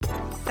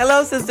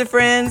Hello, sister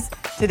friends.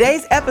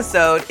 Today's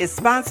episode is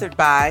sponsored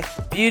by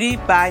Beauty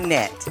by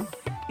Net.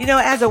 You know,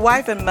 as a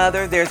wife and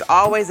mother, there's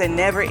always a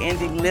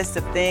never-ending list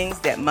of things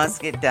that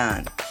must get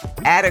done.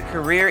 Add a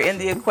career in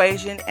the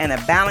equation, and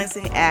a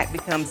balancing act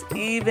becomes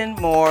even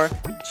more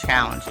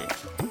challenging.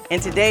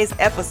 In today's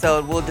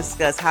episode, we'll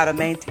discuss how to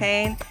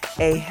maintain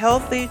a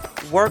healthy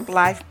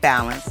work-life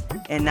balance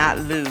and not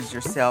lose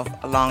yourself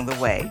along the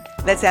way.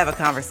 Let's have a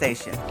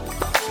conversation.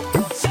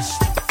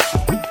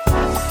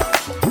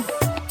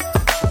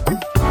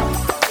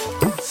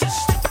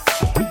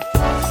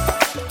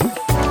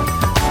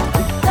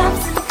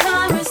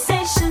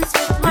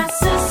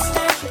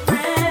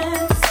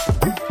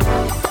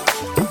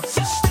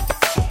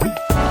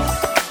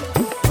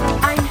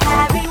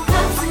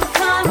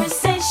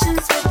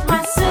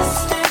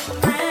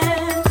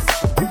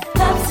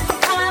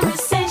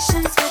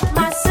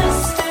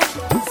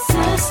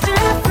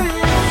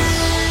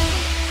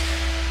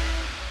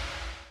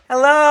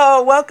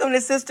 Welcome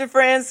to Sister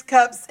Friends,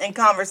 Cups and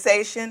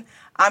Conversation.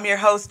 I'm your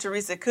host,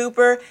 Teresa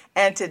Cooper,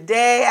 and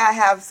today I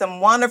have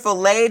some wonderful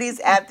ladies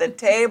at the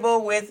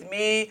table with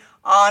me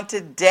on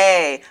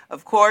today.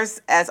 Of course,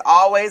 as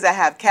always, I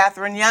have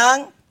Catherine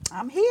Young.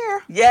 I'm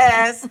here.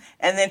 Yes,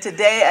 and then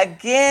today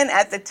again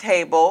at the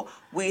table,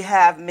 we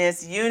have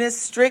Miss Eunice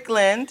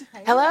Strickland.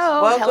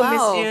 Hello. Welcome,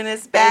 Miss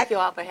Eunice, back. Thank you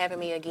all for having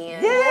me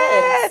again.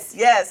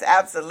 Yes,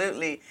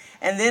 absolutely.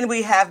 And then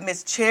we have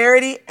Miss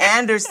Charity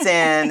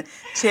Anderson,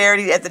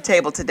 Charity at the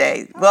table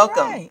today.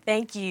 Welcome. Right.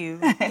 Thank you.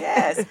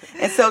 Yes.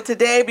 And so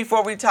today,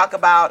 before we talk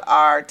about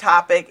our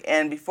topic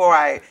and before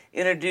I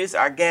introduce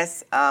our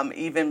guests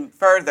even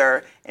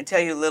further and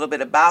tell you a little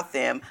bit about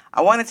them,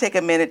 I want to take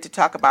a minute to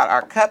talk about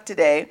our cup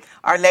today.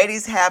 Our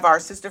ladies have our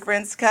Sister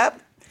Friends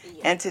cup.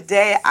 And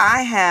today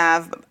I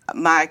have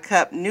my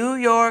cup, New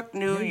York,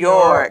 New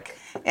York.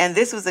 And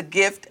this was a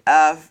gift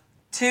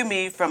to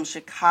me from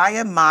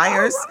Shakaya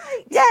Myers.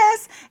 Right.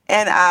 Yes.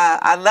 And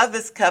I love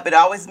this cup. It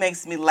always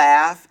makes me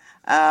laugh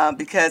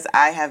because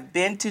I have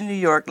been to New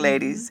York,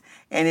 ladies,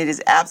 and it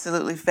is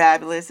absolutely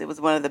fabulous. It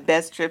was one of the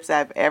best trips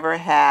I've ever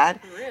had.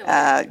 Really?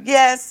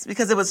 Yes,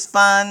 because it was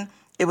fun.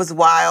 It was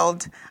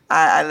wild.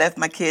 I left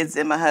my kids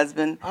and my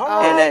husband. All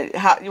right.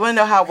 And you want to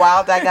know how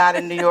wild I got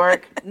in New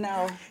York?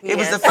 No. It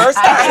was Yes, the first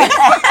time.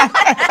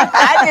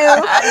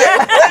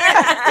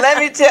 I Let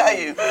me tell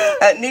you,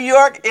 New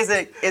York is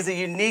a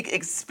unique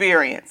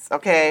experience.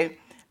 Okay,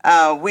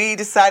 we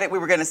decided we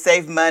were going to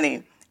save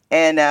money,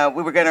 and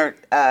we were going to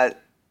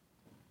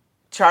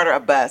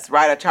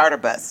ride a charter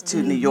bus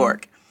to New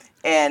York,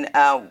 and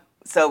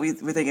so we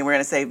were thinking we're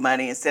going to save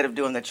money instead of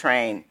doing the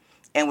train.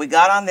 And we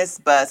got on this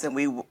bus, and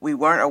we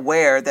weren't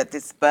aware that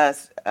this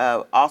bus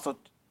also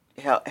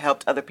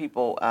helped other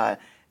people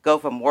go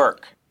from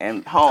work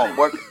and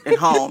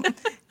home.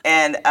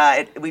 And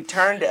we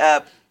turned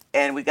up,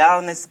 and we got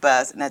on this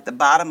bus, and at the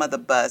bottom of the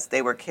bus,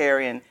 they were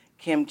carrying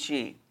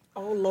kimchi.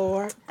 Oh,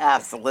 Lord.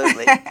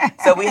 Absolutely.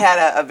 So we had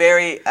a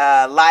very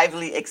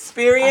lively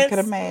experience I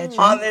could imagine.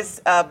 on this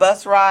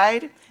bus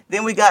ride.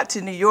 Then we got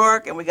to New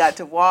York, and we got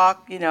to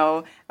walk,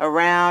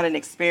 around and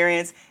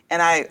experience.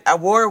 And I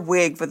wore a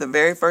wig for the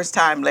very first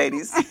time,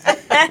 ladies. And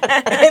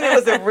it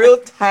was a real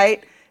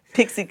tight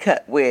pixie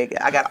cut wig.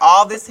 I got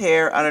all this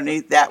hair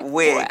underneath that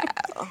wig.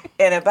 Wow.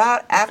 And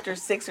about after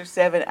 6 or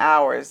 7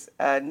 hours,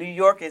 New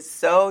York is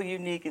so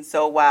unique and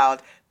so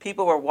wild.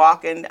 People were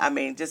walking,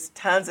 just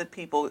tons of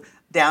people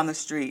down the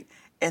street.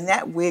 And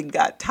that wig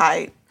got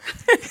tight.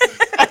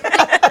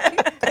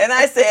 And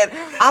I said,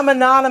 I'm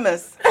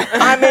anonymous.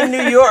 I'm in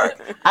New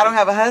York. I don't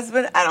have a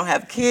husband. I don't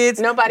have kids.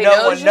 No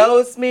one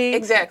knows me.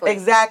 Exactly.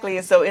 Exactly.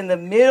 And so in the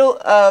middle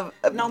of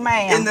No,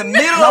 ma'am. In the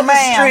middle No, of the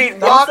ma'am. street,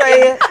 Don't walking,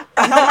 say it.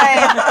 No,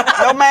 ma'am.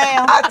 No,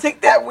 ma'am. I took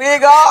that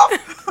wig off.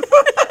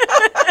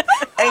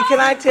 And can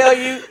I tell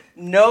you,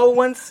 no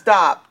one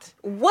stopped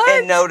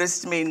and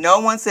noticed me. No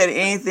one said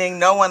anything.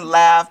 No one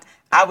laughed.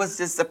 I was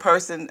just a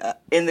person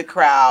in the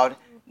crowd.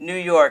 New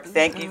York,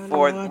 thank you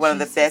for one of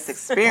the best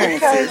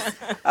experiences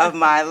of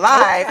my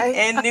life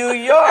in New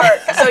York.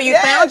 So you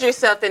found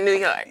yourself in New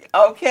York.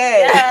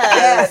 Okay.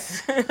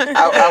 Yes.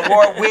 I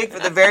wore a wig for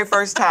the very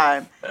first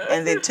time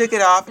and then took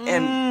it off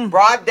in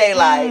broad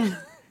daylight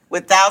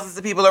with thousands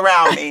of people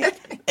around me,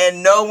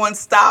 and no one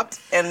stopped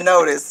and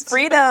noticed.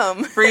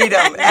 Freedom.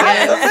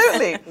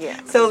 Absolutely. Yeah.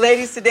 So,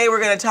 ladies, today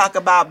we're going to talk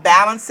about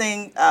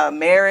balancing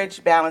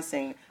marriage,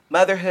 balancing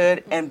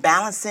motherhood, and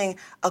balancing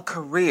a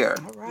career.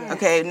 All right.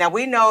 Okay, now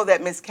we know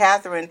that Miss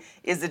Catherine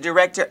is the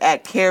director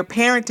at Care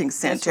Parenting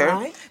Center.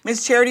 That's right.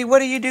 Miss Charity, what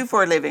do you do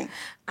for a living?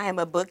 I am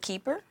a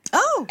bookkeeper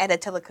Oh, at a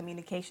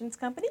telecommunications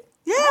company.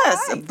 yes,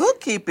 right.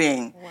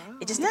 bookkeeping.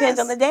 It just depends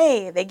on the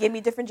day. They give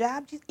me different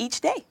jobs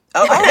each day.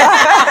 Okay.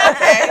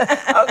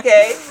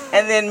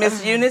 And then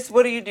Miss Eunice,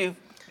 what do you do?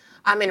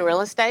 I'm in real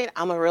estate.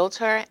 I'm a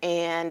realtor,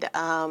 and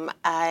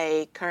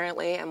I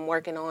currently am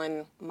working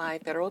on my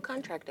federal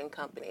contracting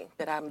company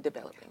that I'm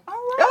developing. All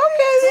right.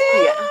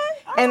 Okay, Yeah.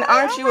 And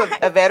aren't you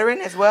a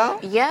veteran as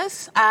well?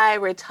 Yes, I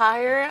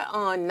retire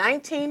on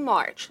 19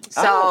 March.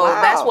 So Oh,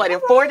 wow. that's what, in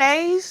 4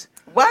 days?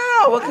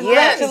 Wow. Well,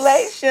 Yes.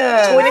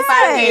 congratulations.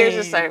 25 years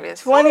of service.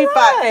 25.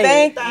 Right.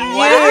 Thank you.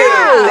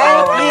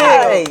 Wow.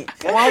 Thank you.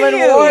 Good Woman for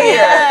you. warrior.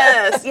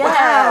 Yes, yes.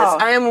 Wow.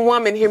 I am a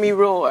woman. Hear me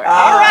roar.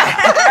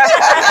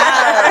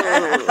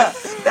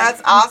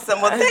 That's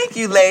awesome. Well, thank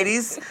you,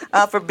 ladies,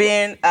 for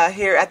being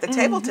here at the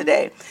table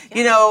today.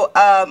 You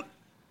know,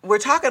 we're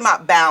talking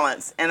about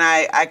balance, and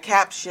I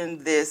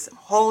captioned this,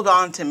 hold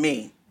on to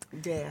me.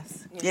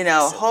 Yes. You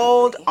know,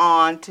 hold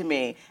on to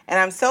me. And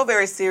I'm so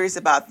very serious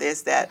about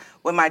this that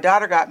when my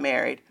daughter got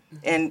married,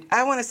 and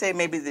I want to say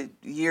maybe the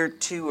year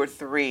 2 or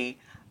 3,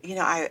 you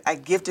know, I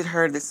gifted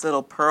her this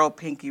little pearl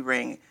pinky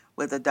ring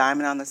with a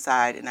diamond on the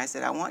side. And I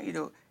said, I want you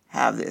to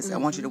have this. I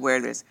want you to wear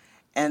this.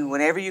 And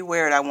whenever you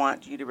wear it, I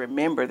want you to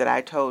remember that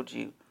I told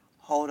you,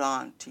 hold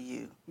on to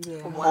you. Yeah.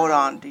 Hold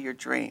on to your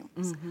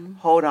dreams.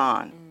 Hold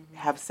on.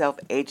 Have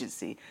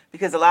self-agency.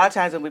 Because a lot of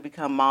times when we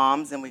become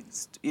moms and we,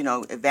 you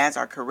know, advance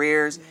our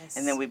careers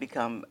and then we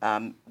become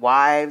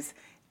wives,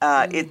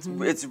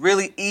 it's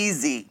really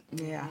easy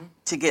Yeah.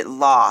 to get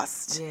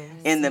lost Yes.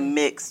 in the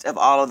mix of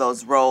all of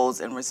those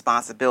roles and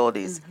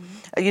responsibilities.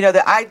 You know,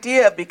 the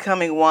idea of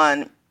becoming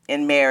one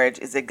in marriage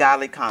is a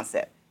godly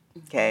concept,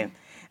 okay?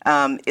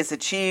 It's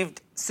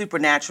achieved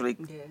supernaturally.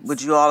 Yes.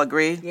 Would you all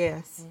agree?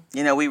 Yes.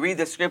 You know, we read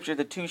the scripture,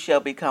 the two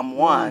shall become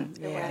one.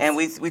 Yes. And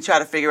we try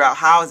to figure out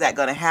how is that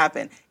going to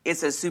happen.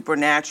 It's a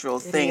supernatural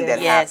thing is. that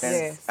Yes.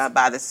 happens Yes.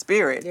 by the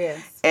Spirit. Yes.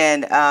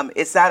 And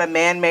it's not a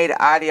man-made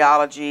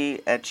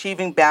ideology.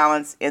 Achieving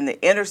balance in the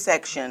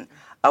intersection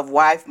of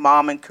wife,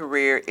 mom, and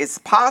career is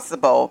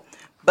possible,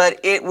 but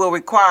it will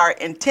require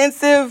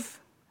intensive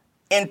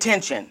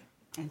intention.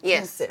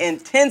 Yes.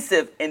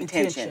 Intensive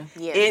intention.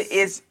 Yes. It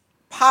is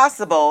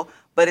possible,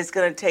 but it's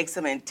going to take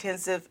some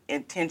intensive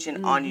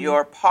intention on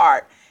your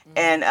part.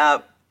 And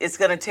it's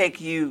going to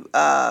take you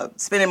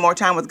spending more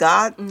time with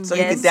God so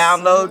you can Yes.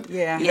 download,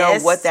 Yeah. you know,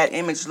 Yes. what that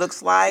image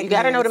looks like. You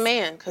got to know the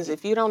man, because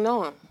if you don't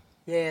know him,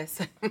 Yes.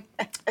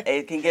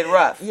 It can get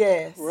rough.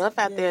 Yes. rough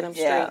out there in them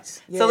Yeah.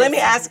 streets. So let me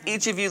ask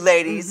each of you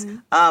ladies,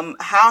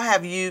 how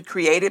have you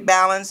created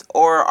balance,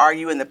 or are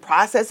you in the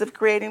process of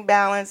creating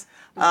balance?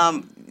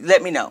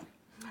 Let me know.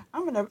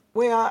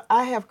 Well,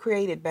 I have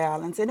created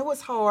balance, and it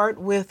was hard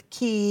with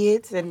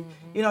kids, and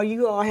you know,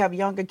 you all have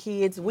younger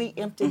kids. We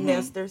empty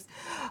nesters,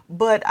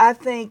 but I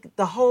think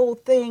the whole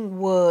thing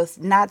was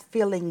not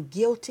feeling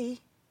guilty,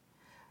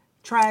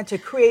 trying to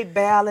create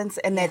balance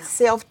and that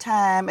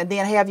self-time, and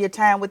then have your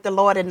time with the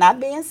Lord and not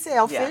being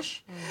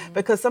selfish.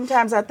 Because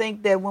sometimes I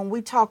think that when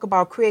we talk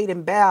about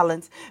creating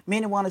balance,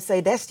 many want to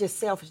say that's just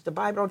selfish. The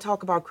Bible don't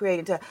talk about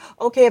creating time.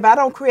 Okay, if I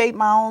don't create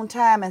my own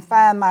time and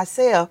find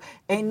myself,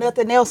 ain't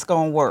nothing else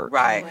gonna work.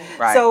 Right.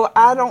 So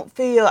I don't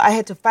feel, I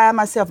had to find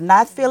myself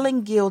not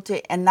feeling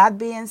guilty and not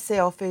being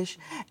selfish,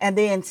 and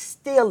then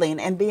stealing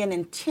and being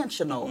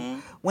intentional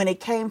when it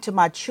came to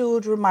my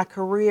children, my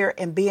career,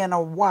 and being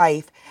a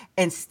wife,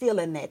 and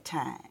stealing that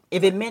time.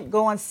 If it meant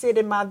going sit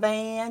in my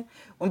van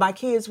when my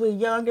kids were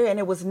younger and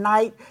it was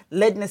night,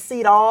 letting the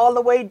seat all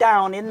the way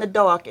down in the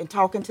dark and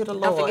talking to the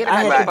Don't Lord. forget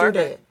I about had the to do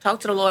burger. that. Talk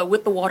to the Lord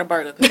with the water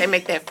burger, because they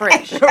make that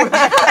fresh. That's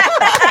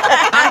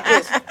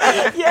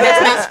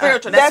not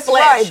spiritual. That's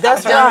flesh. right.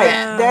 That's I've done right.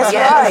 that. That's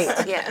Yes,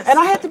 right. yes. And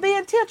I had to be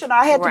intentional.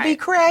 I had to be Right.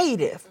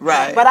 creative.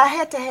 Right. But I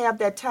had to have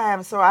that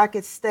time so I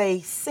could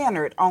stay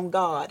centered on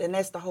God, and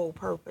that's the whole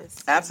purpose.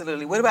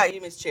 Absolutely. What about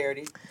you, Miss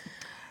Charity?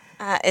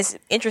 It's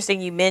interesting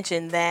you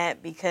mentioned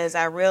that, because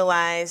I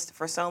realized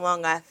for so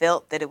long I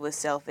felt that it was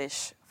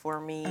selfish for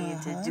me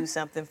to do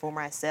something for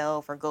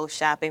myself or go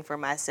shopping for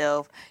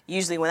myself.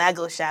 Usually when I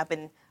go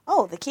shopping,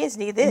 oh, the kids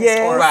need this, Yes,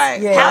 or Right,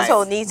 yes,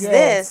 household needs yes.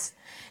 this.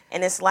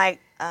 And it's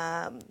like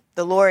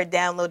the Lord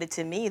downloaded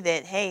to me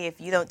that, hey, if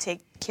you don't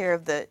take care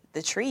of the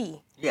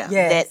tree Yeah.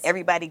 Yes. that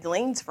everybody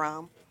gleans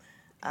from,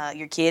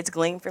 your kids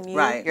glean from you,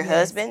 Right. your Yes.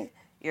 husband,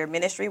 your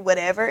ministry,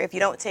 whatever. If you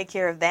don't take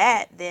care of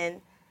that,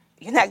 then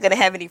you're not going to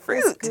have any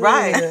fruit.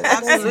 Right, Good.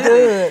 That's absolutely.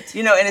 good.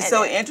 You know, and it's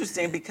so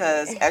interesting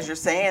because as you're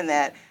saying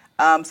that,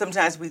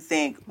 sometimes we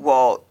think,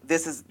 well,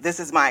 this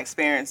is my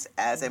experience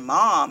as a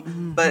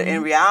mom, but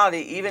in reality,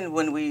 even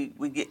when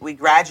we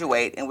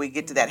graduate and we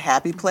get to that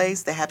happy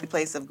place, the happy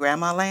place of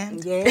grandma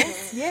land,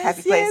 Yes, yes,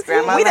 happy place yes,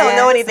 grandma We don't land,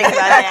 know anything about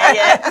that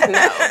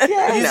yet.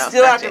 yes. you No,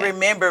 still not have to yet.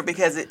 remember,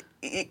 because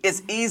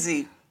it's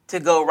easy to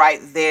go right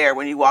there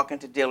when you walk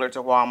into Dillard's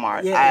or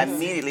Walmart. Yes.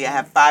 I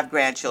have 5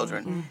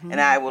 grandchildren,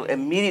 and I will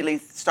immediately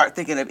start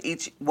thinking of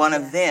each one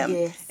of them.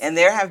 Yes. And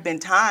there have been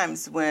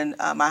times when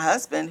my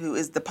husband, who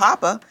is the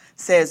papa,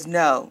 says,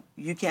 no,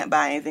 you can't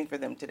buy anything for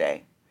them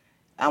today.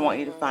 I want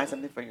you to find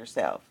something for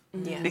yourself.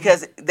 Yeah.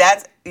 Because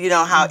that's, you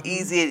know, how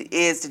easy it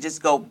is to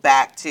just go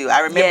back to. I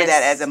remember Yes.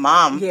 that as a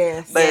mom.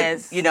 Yes. But,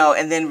 Yes. you know,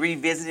 and then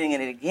revisiting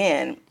it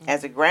again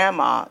as a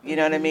grandma, you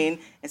know what I mean?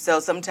 And so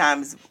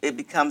sometimes it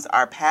becomes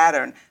our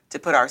pattern to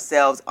put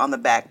ourselves on the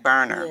back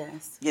burner.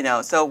 Yes. You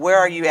know, so where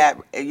are you at,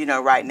 you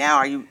know, right now?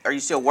 Are you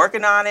still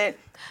working on it?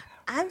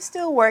 I'm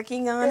still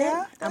working on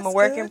Yeah, it. I'm a that's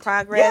work in good.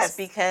 progress Yes.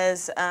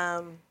 because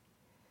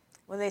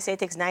what do they say? It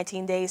takes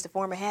 19 days to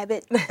form a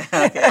habit.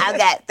 I've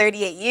got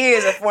 38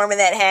 years of forming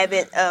that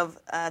habit of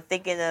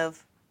thinking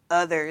of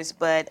others,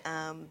 but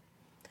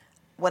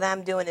what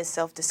I'm doing is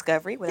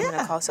self-discovery, what I'm going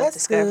to call that's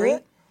self-discovery.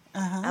 good.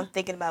 I'm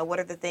thinking about what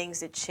are the things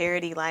that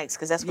Charity likes,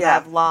 because that's what Yeah.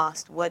 I've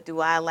lost. What do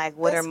I like?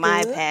 What That's are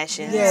my good.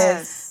 passions?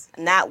 Yes.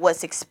 Not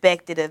what's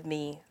expected of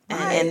me.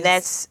 And Nice.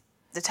 that's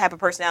the type of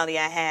personality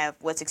I have.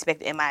 What's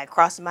expected? Am I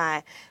crossing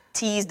my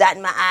T's,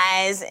 dotting my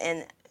I's?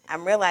 And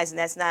I'm realizing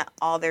that's not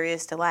all there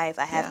is to life.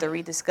 I have to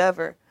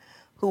rediscover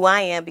who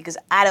I am, because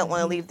I don't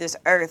want to leave this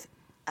earth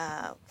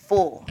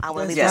full. I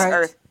want to That's leave this right.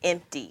 earth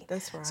empty.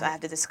 That's right. So I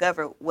have to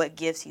discover what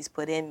gifts he's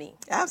put in me.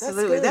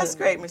 Absolutely. good. That's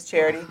great, Miss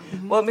Charity.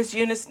 Well, Miss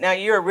Eunice, now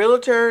you're a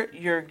realtor.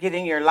 You're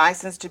getting your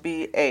license to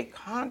be a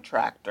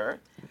contractor.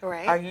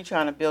 Right. Are you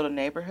trying to build a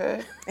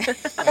neighborhood?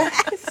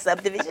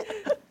 Subdivision.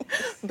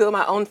 Build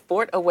my own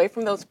fort away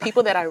from those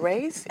people that I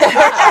raised?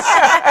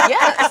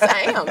 Yes,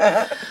 I am.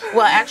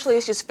 Well, actually,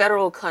 it's just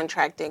federal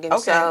contracting, and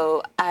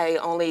so I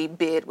only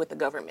bid with the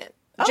government.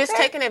 Just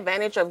Okay. taking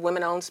advantage of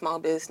women-owned small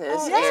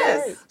business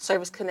yes. and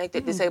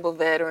service-connected disabled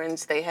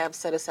veterans. They have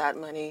set-aside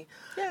money,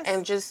 Yes.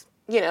 and just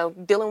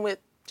dealing with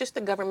just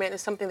the government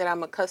is something that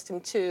I'm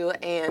accustomed to,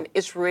 and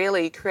it's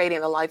really creating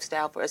a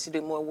lifestyle for us to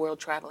do more world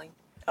traveling.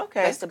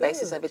 Okay. That's the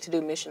basis of it, to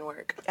do mission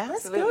work.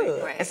 Absolutely.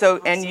 good. Right. And so,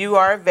 and you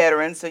are a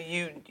veteran, so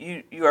you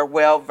are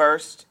well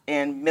versed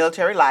in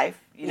military life.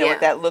 You know Yeah.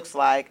 what that looks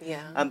like,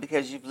 Yeah.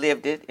 because you've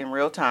lived it in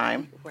real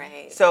time.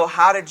 Right. So,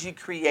 how did you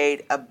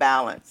create a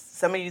balance?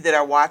 Some of you that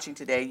are watching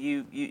today,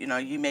 you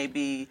may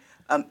be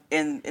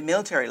in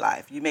military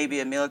life. You may be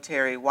a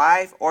military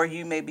wife, or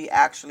you may be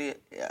actually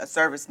a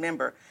service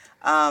member.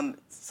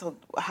 So,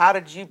 how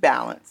did you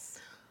balance?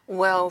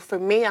 Well, for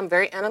me, I'm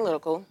very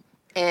analytical,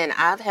 and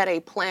I've had a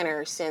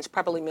planner since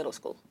probably middle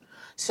school.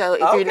 So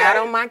if you're not Okay.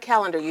 on my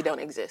calendar, you don't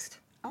exist.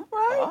 All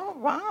right. Oh,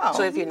 wow.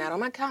 So if you're not on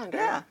my calendar,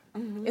 Yeah.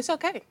 it's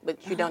okay, but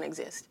you don't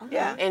exist.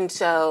 Yeah. And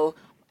so,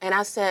 and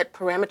I set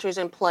parameters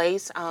in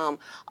place.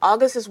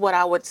 August is what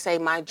I would say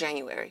my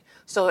January.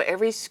 So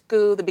every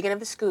the beginning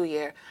of the school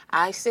year,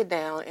 I sit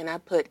down and I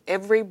put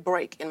every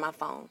break in my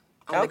phone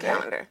on the Okay.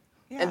 calendar.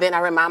 Yeah. And then I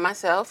remind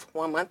myself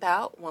 1 month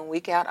out, 1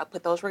 week out, I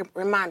put those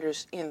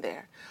reminders in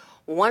there.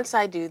 Once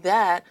I do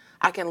that,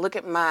 I can look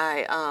at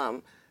my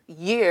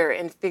year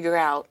and figure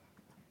out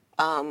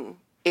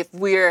if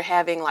we're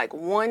having like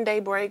 1 day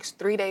breaks,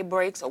 3 day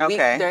breaks, a week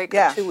Okay. break,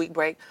 Yeah. a 2 week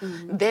break.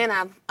 Then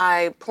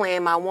I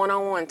plan my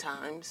one-on-one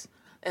times,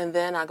 and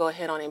then I go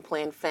ahead on and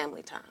plan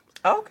family time.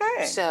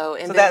 Okay. So,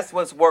 and so then- that's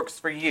what works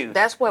for you.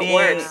 That's what being,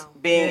 works.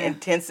 Being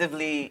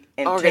intensively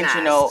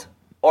intentional,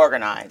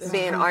 organized.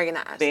 Being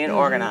organized. Being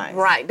organized.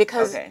 Right,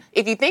 because Okay.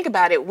 if you think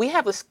about it, we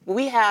have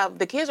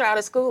the kids are out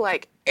of school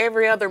like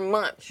every other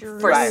month for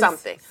Right.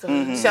 something.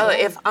 So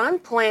if I'm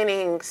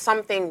planning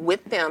something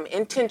with them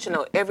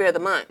intentional every other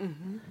month,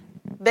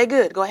 they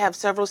good. Go have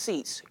several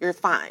seats. You're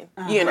fine.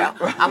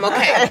 I'm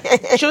okay.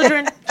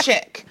 Children,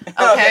 check.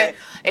 Okay.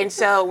 And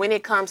so when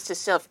it comes to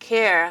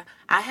self-care,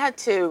 I had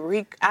to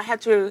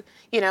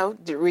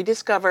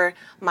rediscover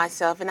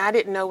myself, and I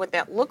didn't know what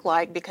that looked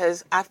like,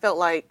 because I felt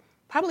like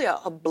probably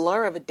a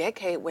blur of a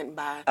decade went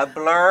by. A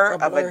blur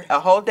of a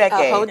whole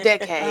decade. A whole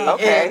decade.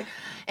 Okay.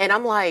 And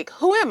I'm like,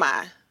 who am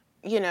I?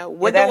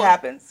 What that do I,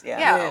 happens. Yeah.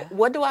 Yeah.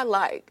 What do I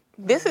like?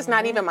 This is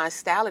not even my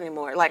style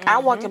anymore. Like I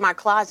walked in my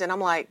closet and I'm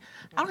like,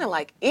 I don't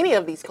like any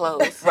of these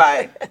clothes.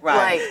 Right.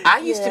 Like I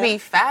used to be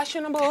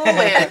fashionable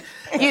and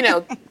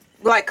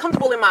like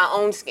comfortable in my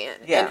own skin.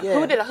 Yeah. And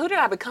who did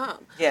I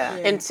become? Yeah.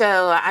 And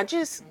so I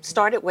just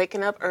started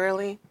waking up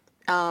early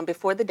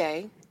before the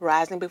day,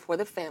 rising before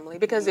the family.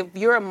 Because if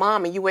you're a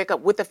mom and you wake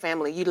up with the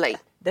family, you late.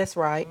 That's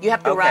right. You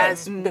have to Okay.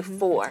 rise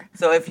before.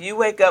 So if you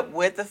wake up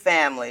with the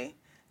family,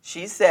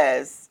 she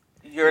says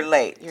you're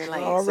late. You're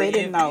late.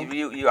 Already know.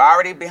 You're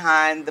already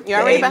behind the You're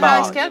already eight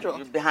behind ball. schedule.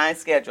 You're behind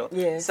schedule.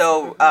 Yes.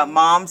 So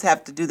moms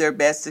have to do their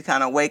best to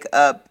kind of wake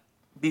up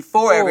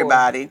before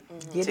everybody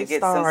Get to it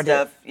get some started.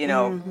 stuff,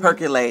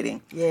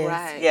 percolating. Yes.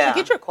 Right. Yeah. So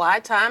get your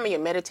quiet time and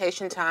your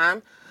meditation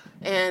time.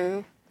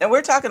 And And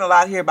we're talking a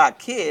lot here about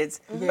kids,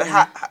 but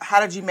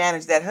how did you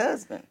manage that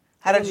husband?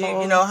 How did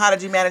how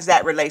did you manage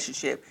that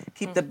relationship?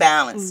 Keep the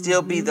balance,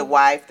 still be the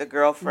wife, the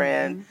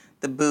girlfriend,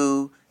 the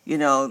boo,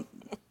 how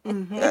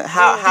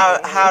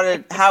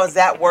is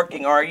that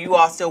working, or are you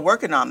all still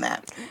working on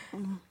that?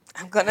 I'm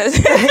gonna.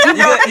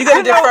 You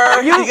gonna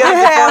defer? You gonna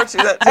defer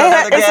to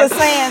another It's guest? a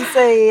saying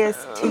says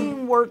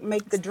teamwork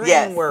make the dream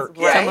Yes, work.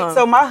 right.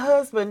 So my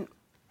husband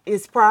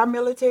is prior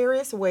military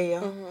as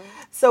well.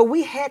 So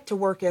we had to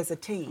work as a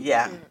team.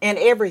 Yeah. In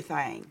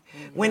everything.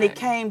 When it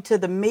came to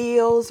the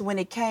meals, when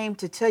it came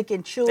to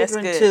taking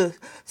children good. to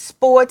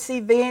sports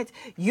events,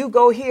 you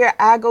go here,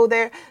 I go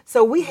there.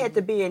 So we had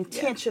to be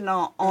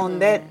intentional on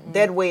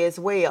that way as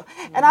well.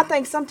 And I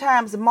think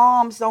sometimes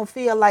moms don't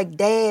feel like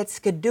dads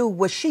could do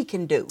what she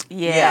can do.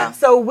 Yeah.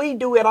 So we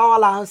do it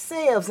all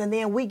ourselves, and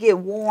then we get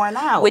worn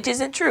out. Which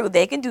isn't true.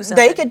 They can do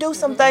something. They could do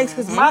some things,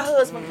 because my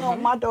husband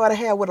combed my daughter's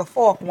hair with a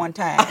fork one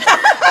time.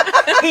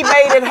 He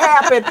made it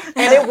happen,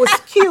 and it was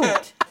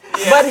cute.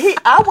 But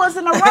I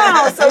wasn't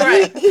around, so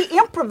he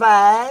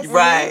improvised.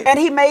 Right. And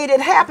he made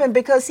it happen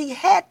because he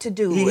had to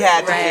do it. He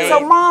had to do So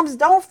it. moms,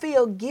 don't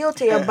feel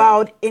guilty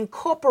about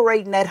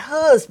incorporating that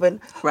husband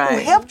who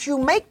Right. helped you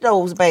make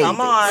those babies.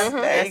 Come on.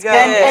 There you go.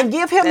 And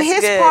give him That's his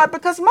good. part,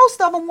 because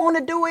most of them want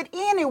to do it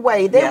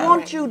anyway. They Yeah.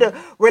 want you to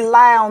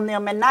rely on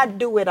them and not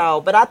do it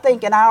all. But I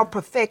think in our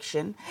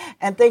perfection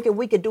and thinking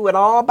we could do it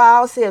all by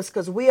ourselves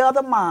because we are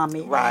the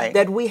mommy, Right.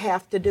 that we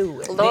have to do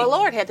it.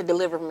 Lord had to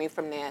deliver me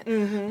from that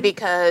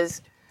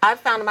because I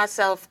found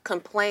myself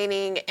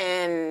complaining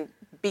and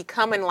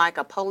becoming like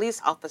a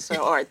police officer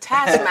or a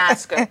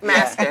taskmaster.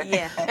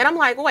 Yeah. And I'm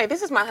like, wait,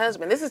 this is my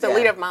husband. This is the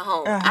leader of my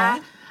home.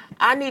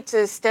 I need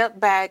to step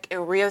back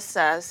and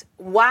reassess.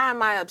 Why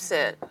am I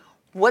upset?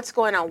 What's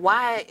going on?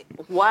 Why,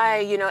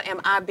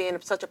 am I being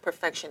such a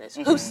perfectionist?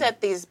 Who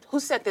set this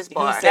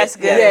bar? That's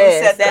good.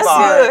 Yes, set the That's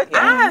bar. good.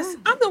 Yeah.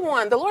 I'm the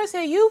one. The Lord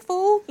said, you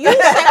fool. You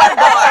set the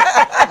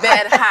bar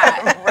that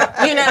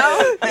high.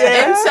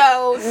 And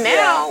so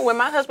now when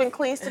my husband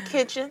cleans the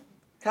kitchen,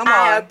 Come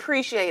I on.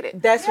 appreciate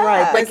it. That's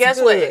right. But That's guess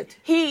good. what?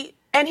 He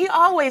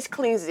always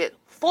cleans it.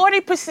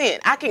 40%.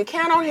 I can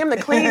count on him to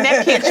clean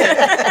that kitchen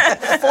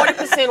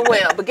 40%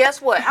 well. But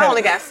guess what? I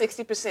only got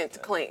 60% to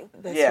clean.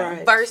 That's Yeah.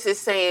 right. Versus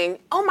saying,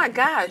 oh my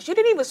gosh, you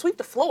didn't even sweep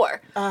the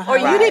floor. Or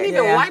you Right. didn't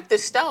even Yeah. wipe the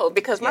stove.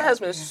 Because my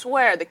husband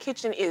swear the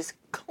kitchen is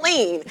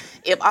clean.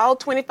 If all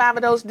 25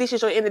 of those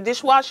dishes are in the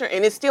dishwasher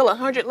and it's still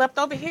 100 left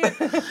over here,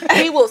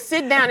 he will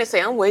sit down and say,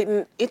 I'm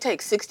waiting. It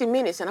takes 60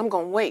 minutes and I'm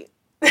going to wait.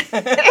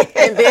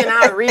 And then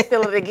I'll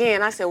refill it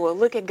again. I said, well,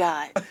 look at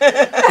God.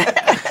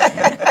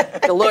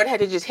 The Lord had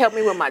to just help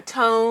me with my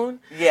tone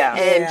Yeah.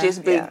 and Yeah.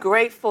 just be Yeah.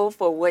 grateful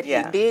for what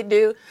Yeah. he did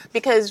do.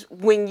 Because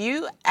when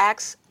you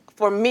ask,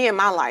 for me in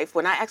my life,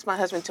 when I ask my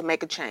husband to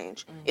make a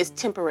change, it's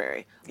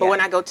temporary. But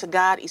when I go to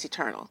God, it's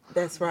eternal.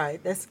 That's right.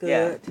 That's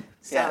Yeah. good.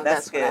 So Yeah,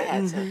 that's what I good.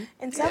 had to.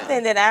 And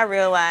something that I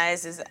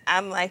realize is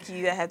I'm like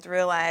you. I have to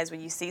realize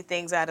when you see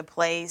things out of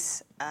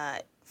place,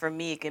 for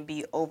me, it can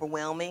be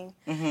overwhelming.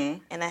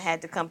 And I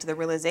had to come to the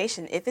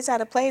realization, if it's out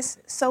of place,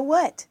 so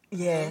what?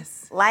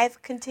 Yes.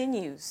 Life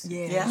continues.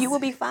 Yes. You will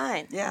be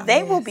fine. Yeah.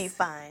 They will be Yes.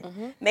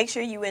 fine. Make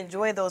sure you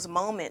enjoy those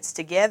moments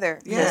together.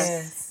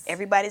 Yes.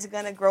 Everybody's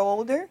going to grow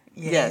older,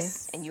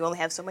 Yes. and you only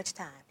have so much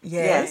time.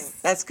 Yes.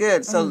 That's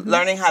good. So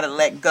learning how to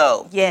let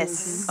go.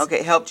 Yes.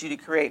 Okay, helped you to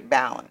create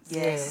balance.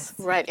 Yes.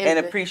 Right. And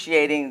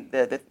appreciating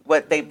the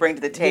what they bring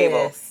to the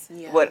table, Yes.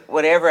 Yeah.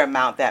 whatever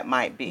amount that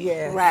might be.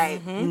 Yes.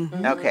 Right.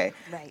 Okay.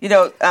 Right.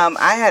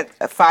 I had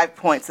 5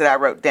 points that I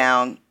wrote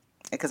down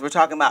because we're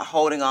talking about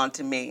holding on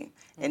to me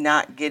and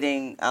not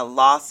getting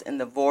lost in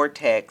the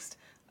vortex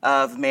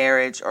of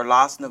marriage or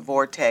lost in the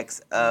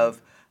vortex of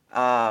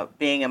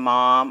being a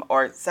mom.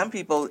 Or some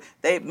people,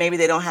 maybe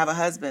they don't have a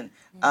husband,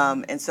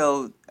 and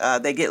so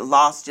they get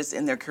lost just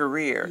in their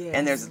career, Yes.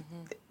 and there's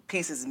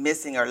pieces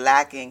missing or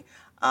lacking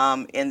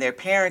in their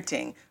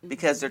parenting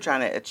because they're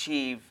trying to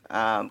achieve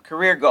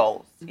career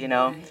goals.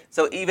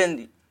 So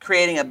even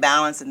creating a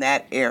balance in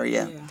that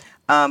area.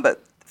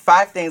 But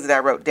 5 things that I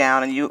wrote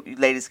down, and you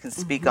ladies can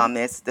speak on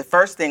this. The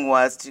first thing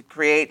was to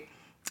create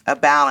a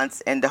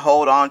balance and to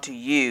hold on to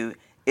you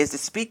is to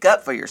speak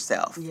up for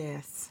yourself.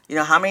 Yes.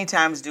 How many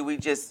times do we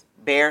just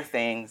bear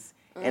things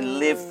and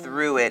live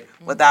through it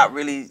without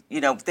really,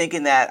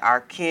 thinking that our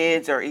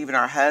kids or even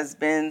our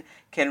husband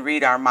can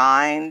read our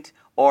mind,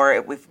 or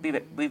if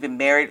we've been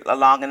married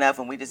long enough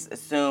and we just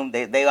assume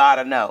they ought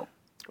to know.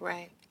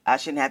 Right. I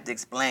shouldn't have to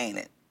explain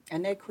it.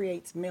 And that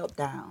creates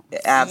meltdown.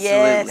 Absolutely.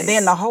 Yes.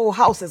 Then the whole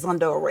house is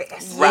under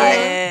arrest. Right.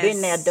 Yes.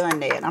 Been there, done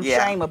that. I'm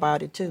Yeah. ashamed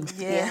about it too.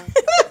 Yeah.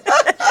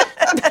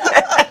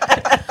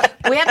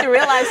 We have to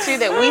realize too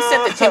that we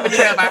set the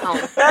temperature of our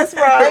home. That's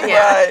right.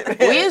 Yeah. Right.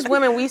 We as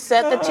women, we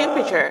set the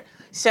temperature.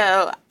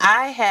 So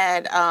I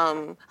had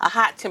a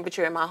hot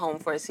temperature in my home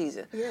for a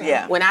season.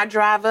 Yeah. When I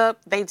drive up,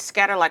 they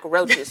scatter like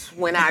roaches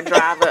when I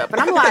drive up.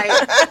 And I'm like,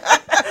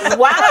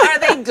 why are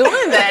they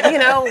doing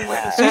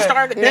that? So you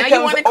start, now you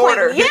comes want to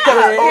order. clean. Here Yeah.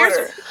 comes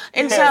order.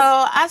 And so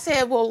I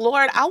said, well,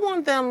 Lord, I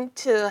want them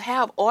to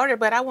have order,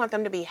 but I want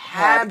them to be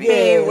happy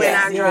Yes, when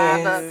I drive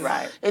yes. up.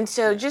 Right. And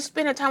so just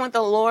spending time with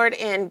the Lord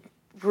and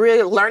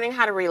really learning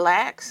how to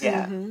relax.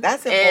 Yeah.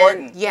 That's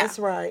important. Yeah. That's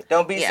right.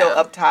 Don't be so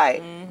Yeah.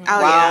 uptight,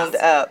 Oh, wound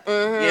yeah. up. You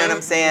know what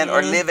I'm saying?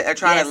 Or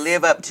trying to Yes.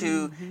 live up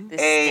to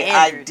The a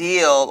standard.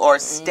 ideal or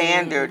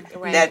standard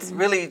Right. that's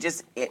really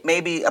just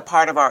maybe a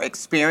part of our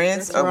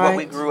experience That's or what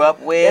we right. grew up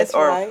with, That's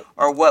right.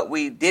 or what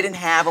we didn't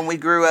have when we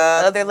grew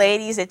up. Other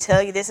ladies that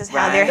tell you this is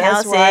how Right. their That's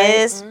house right.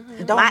 is.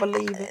 Don't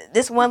believe it.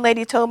 This one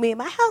lady told me,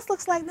 my house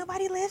looks like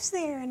nobody lives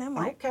there. And I'm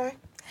like, Okay.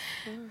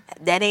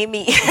 that ain't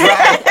me.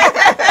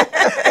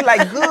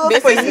 Like good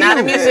This for is you. not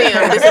a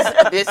museum.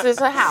 This is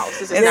a house.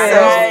 This is That's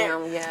not right. a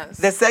museum. Yes.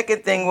 The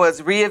second thing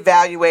was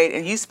reevaluate,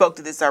 and you spoke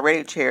to this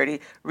already, Charity.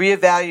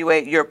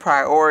 Reevaluate your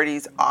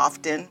priorities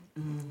often.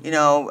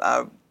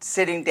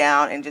 Sitting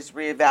down and just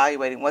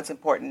reevaluating what's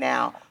important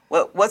now.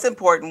 What's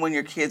important when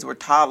your kids were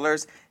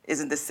toddlers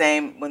isn't the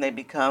same when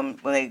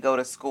they go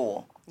to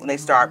school. when they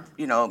start,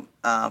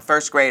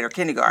 first grade or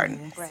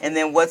kindergarten. And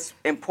then what's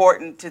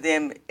important to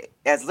them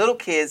as little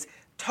kids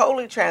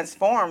totally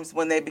transforms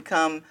when they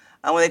become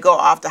when they go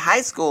off to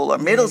high school or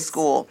middle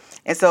school.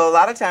 And so a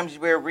lot of times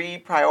we're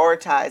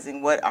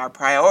reprioritizing what our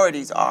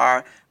priorities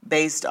are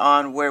based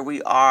on where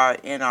we are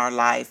in our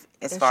life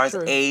as far as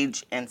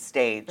age and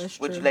stage.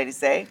 Would you ladies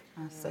say?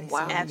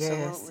 Wow.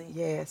 Absolutely.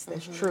 Yes,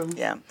 that's true.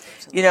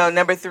 Yeah.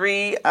 Number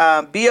 3,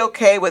 be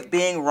okay with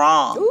being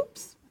wrong.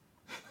 Oops.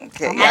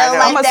 Okay, I don't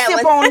like I'm going to that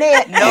sip one. on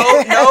that.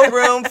 no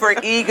room for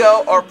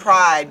ego or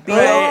pride. Be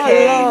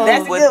okay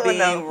That's a with good one,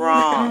 being though.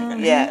 wrong.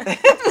 Yeah.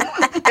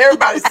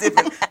 Everybody's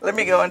sipping. Let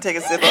me go and take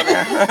a sip on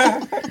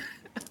that.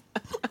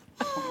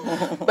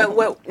 But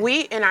what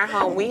we in our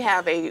home, we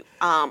have a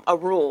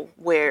rule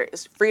where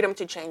it's freedom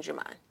to change your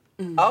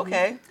mind.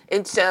 Okay.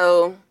 And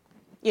so,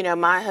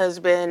 my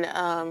husband,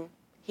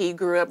 he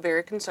grew up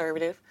very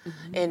conservative,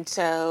 and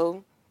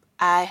so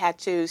I had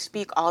to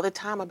speak all the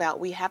time about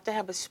we have to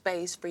have a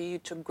space for you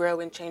to grow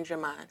and change your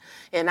mind.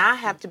 And I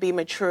have to be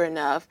mature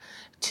enough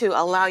to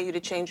allow you to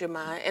change your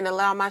mind and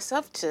allow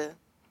myself to,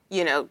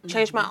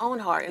 change my own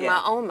heart and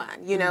my own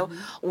mind,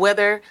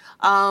 whether,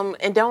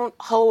 and don't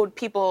hold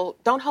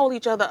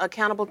each other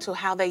accountable to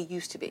how they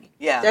used to be.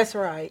 Yeah. That's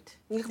right.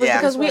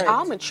 Because we right.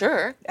 all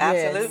mature.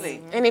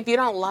 Absolutely. And if you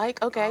don't like,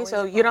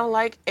 you don't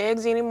like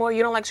eggs anymore,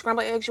 you don't like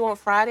scrambled eggs, you want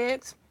fried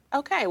eggs.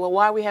 Okay, well,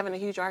 why are we having a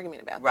huge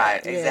argument about that?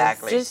 Right,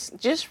 exactly.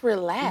 Just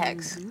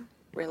relax.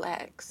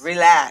 Relax.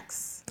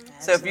 Relax.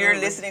 So if you're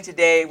listening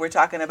today, we're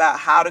talking about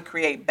how to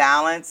create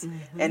balance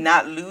and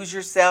not lose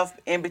yourself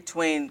in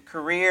between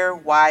career,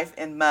 wife,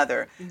 and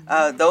mother.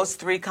 Those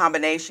 3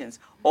 combinations.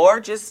 Or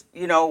just,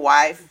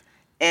 wife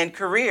and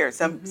career.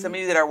 Some of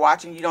you that are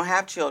watching, you don't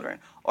have children.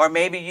 Or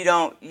maybe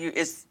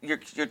it's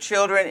your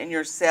children and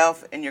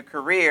yourself and your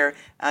career,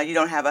 you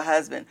don't have a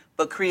husband.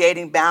 But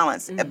creating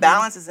balance. A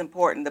balance is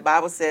important. The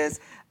Bible says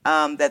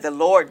that the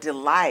Lord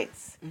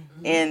delights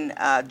in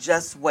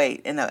just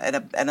weight, in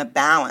a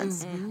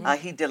balance.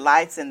 He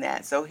delights in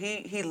that. So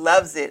he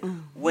loves it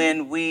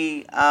when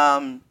we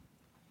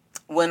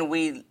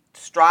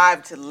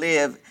strive to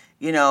live,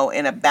 in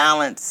a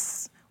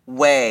balanced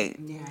way.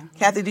 Yeah.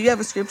 Kathy, do you have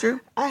a scripture?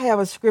 I have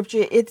a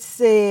scripture. It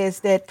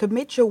says that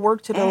commit your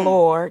work to the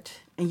Lord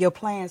and your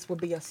plans will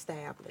be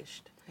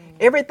established.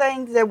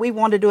 Everything that we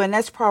want to do, and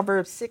that's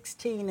Proverbs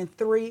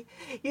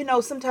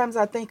 16:3. Sometimes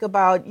I think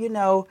about,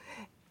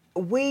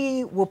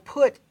 we will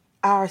put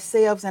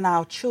ourselves and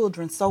our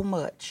children so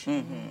much.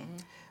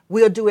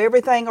 We'll do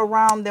everything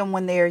around them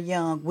when they're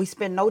young. We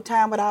spend no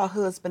time with our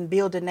husband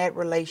building that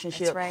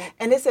relationship. That's right.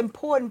 And it's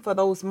important for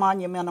those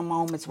monumental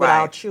moments with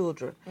our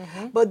children.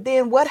 But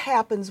then what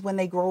happens when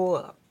they grow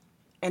up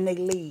and they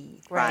leave?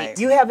 Right.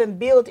 You haven't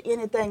built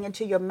anything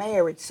into your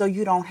marriage, so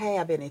you don't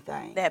have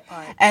anything. That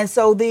part. And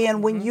so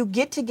then when you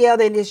get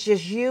together and it's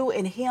just you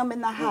and him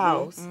in the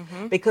house,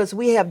 because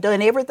we have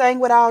done everything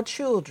with our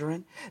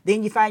children,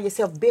 then you find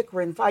yourself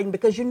bickering, fighting,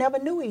 because you never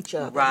knew each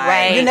other.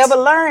 Right. You never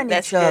learned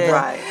That's each other. good.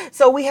 Right.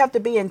 So we have to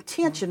be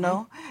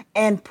intentional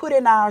and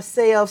putting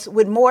ourselves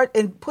with more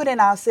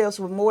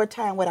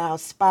time with our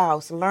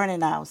spouse,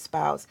 learning our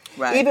spouse.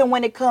 Right. Even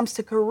when it comes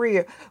to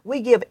career, we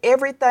give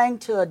everything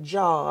to a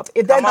job.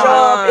 If that Come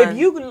job,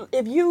 on.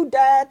 if you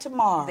die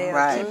tomorrow, They'll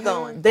Right. keep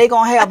going. they're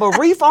going to have a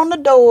wreath on the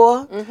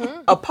door,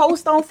 a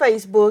post on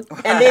Facebook,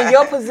 and then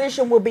your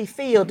position will be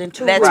filled in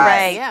 2 That's weeks.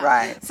 right. Yeah.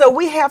 Right. So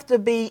we have to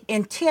be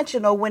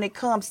intentional when it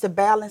comes to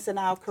balancing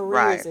our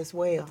careers Right. as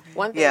well.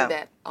 One thing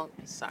Yeah.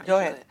 sorry. Go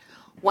ahead.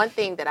 One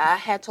thing that I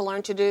had to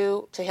learn to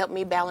do to help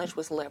me balance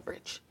was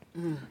leverage.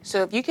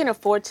 So if you can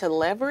afford to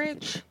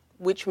leverage,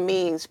 which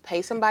means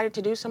pay somebody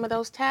to do some of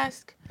those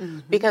tasks,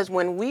 because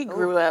when we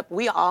grew up,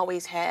 we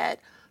always had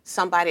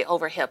somebody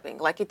over helping.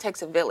 Like it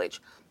takes a village.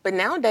 But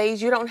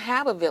nowadays, you don't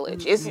have a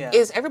village.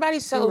 It's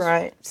everybody's so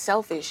Right.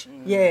 selfish.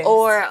 Yes.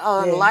 Or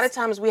a Yes. lot of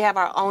times we have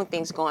our own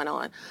things going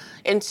on.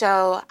 And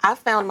so I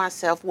found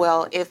myself,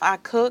 if I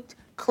cooked,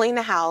 cleaned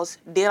the house,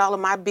 did all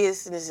of my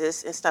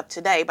businesses and stuff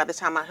today, by the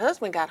time my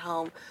husband got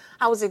home,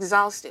 I was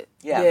exhausted.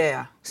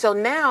 Yeah. So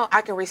now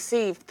I can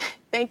receive,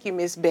 thank you,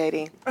 Miss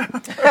Betty.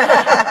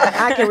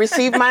 I can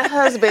receive my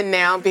husband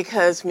now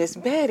because Miss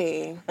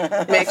Betty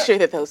makes sure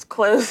that those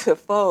clothes are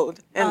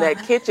folded and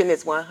that kitchen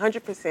is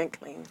 100%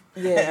 clean.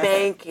 Yeah.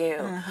 Thank you.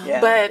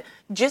 Yeah. But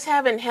just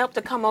having help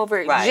to come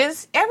over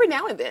just every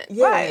now and then.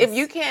 Yes. If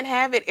you can't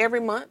have it every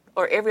month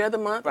or every other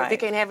month, or if you Right.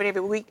 can't have it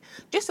every week,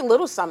 just a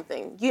little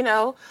something,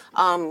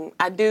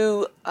 I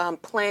do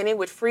planning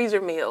with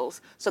freezer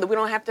meals so that we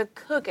don't have to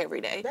cook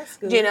every day. That's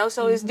good.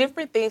 So it's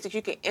different things that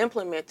you can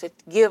implement to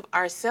give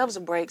ourselves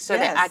a break so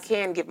that Yes. I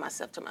can give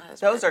myself to my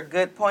husband. Those are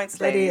good points,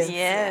 That ladies. is.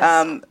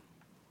 Yes.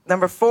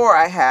 Number 4,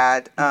 I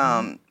had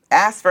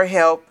ask for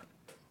help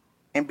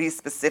and be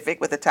specific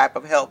with the type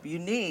of help you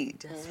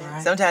need.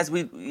 right. Sometimes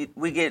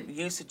we get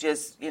used to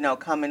just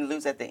coming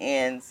loose at the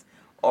ends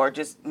or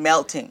just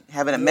melting,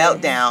 having a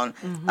meltdown,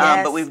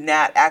 Yes. but we've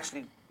not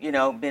actually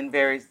been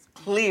very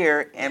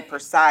clear and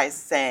precise,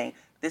 saying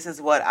this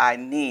is what I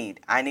need.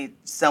 I need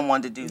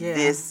someone to do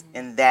this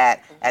and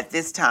that at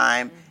this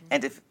time,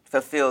 and to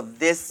fulfill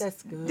this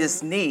That's good.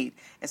 this need.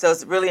 And so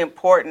it's really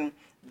important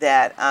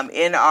that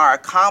in our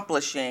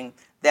accomplishing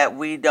that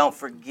we don't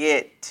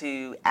forget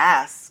to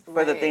ask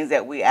for the Right. things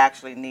that we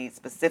actually need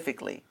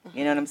specifically.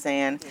 You know what I'm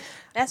saying?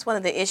 That's one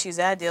of the issues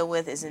I deal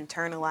with is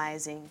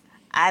internalizing.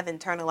 I've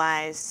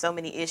internalized so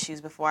many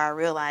issues before I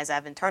realize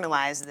I've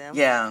internalized them.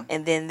 Yeah.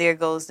 And then there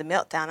goes the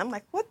meltdown. I'm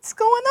like, what's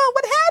going on?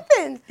 What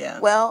happened? Yeah.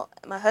 Well,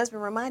 my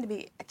husband reminded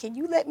me, can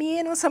you let me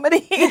in on some of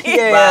these,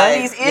 Yeah.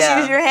 these issues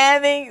Yeah. you're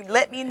having?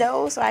 Let me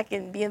know so I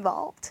can be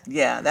involved.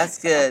 Yeah, that's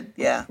good.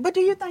 Yeah. But do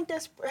you think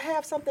that's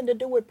have something to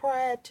do with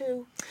pride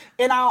too?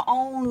 In our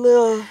own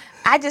little.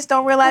 I just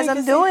don't realize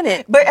I'm doing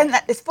it. But and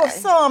it's for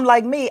some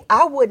like me,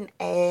 I wouldn't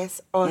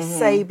ask or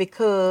say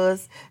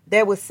because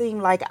that would seem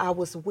like I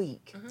was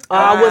weak, or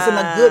I wasn't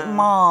a good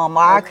mom,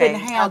 or I couldn't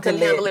handle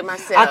couldn't handle it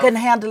myself. I couldn't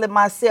handle it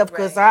myself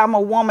because I'm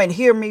a woman.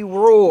 Hear me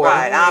roar.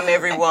 Right. I'm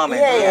every woman.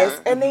 Yes,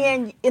 and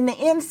then in the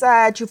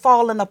inside you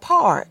falling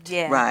apart.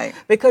 Yeah. Right.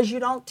 Because you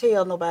don't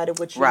tell nobody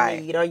what you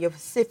Right. need or your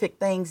specific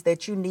things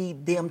that you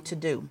need them to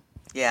do.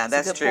 Yeah,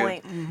 That's that's a good true.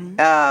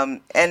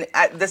 point. And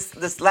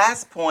this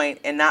last point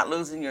in not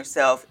losing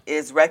yourself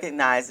is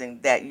recognizing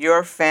that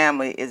your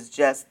family is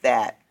just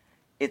that.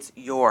 It's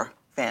your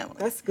family.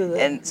 That's good.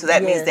 And so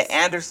that means Yes. the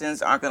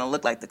Andersons aren't going to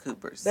look like the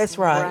Coopers. That's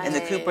right. And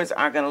the Coopers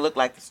aren't going to look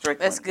like the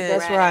Stricklands. That's good.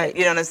 That's right.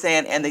 You know what I'm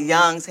saying? And the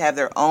Youngs have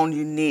their own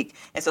unique.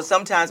 And so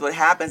sometimes what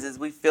happens is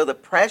we feel the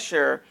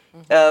pressure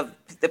of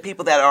the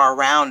people that are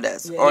around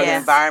us or the Yes.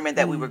 environment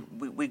that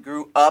we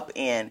grew up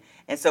in.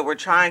 And so we're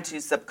trying to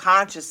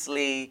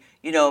subconsciously,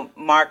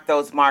 mark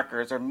those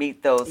markers or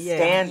meet those Yeah.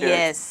 standards.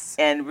 Yes.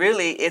 And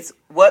really it's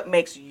what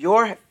makes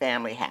your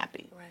family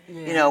happy.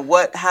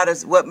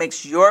 What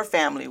makes your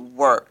family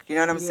work? You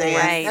know what I'm saying?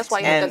 Right. That's why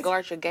you have to And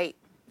guard your gate.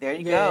 There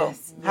you go.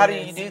 How do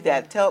you do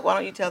that? Why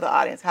don't you tell the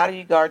audience, how do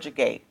you guard your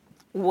gate?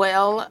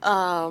 Well,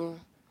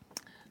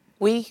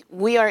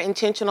 we are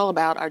intentional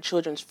about our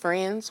children's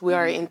friends. We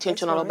are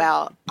intentional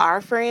about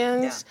our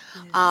friends.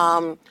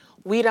 I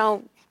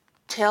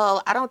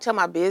don't tell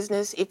my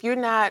business. If you're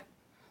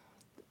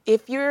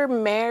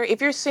married,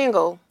 if you're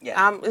single,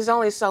 there's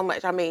only so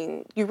much. I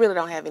mean, you really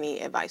don't have any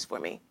advice for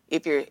me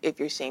if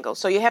you're single.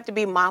 So you have to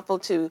be mindful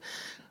to.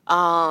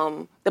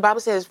 The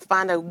Bible says,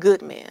 find a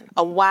good man,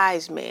 a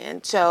wise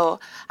man. So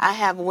I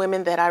have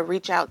women that I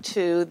reach out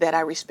to that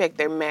I respect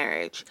their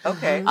marriage.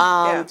 Okay.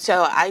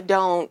 So I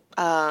don't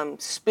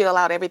spill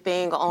out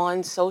everything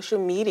on social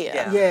media.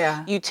 Yeah.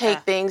 Yeah. You take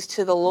things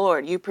to the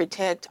Lord. You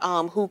protect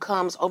who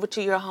comes over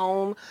to your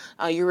home.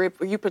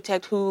 You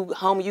protect who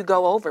home you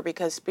go over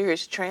because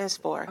spirits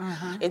transfer.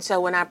 And so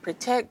when I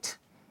protect,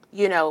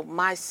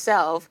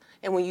 myself,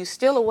 and when you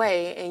steal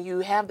away and you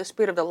have the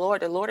Spirit of the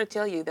Lord will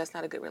tell you that's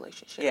not a good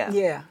relationship. Yeah.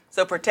 Yeah.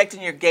 So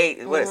protecting your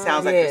gate, what it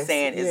sounds like you're Yes,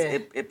 saying is yeah.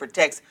 it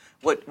protects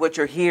what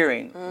you're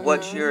hearing,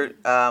 what you're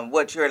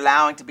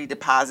allowing to be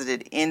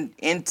deposited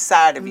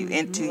inside of you,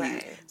 into you.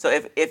 Right. So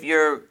if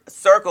your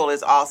circle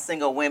is all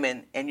single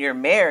women and you're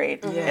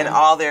married, and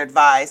all their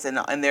advice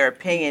and their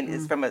opinion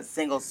is from a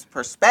single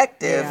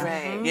perspective, Yeah.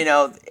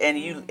 Right.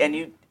 and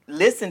you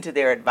listen to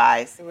their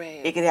advice,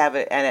 Right. it could have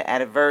an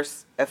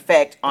adverse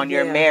effect on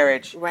your Yeah.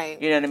 marriage. Right.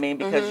 You know what I mean?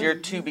 Because you're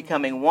two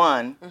becoming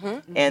one,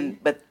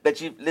 and but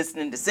you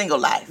listening to single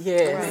life.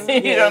 Yes.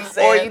 You know what I'm Or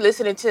saying? you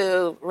listening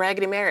to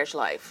Raggedy Marriage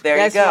Life. There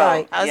That's you go.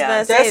 right. I was Yeah. going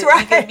to say,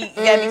 That's right. you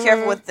gotta be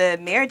careful with the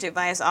marriage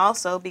advice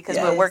also because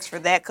Yes. what works for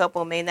that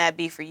couple may not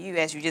be for you,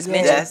 as you just Yes.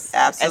 mentioned. Yes,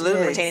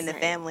 absolutely. As pertaining to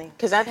family.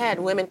 Because I've had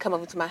women come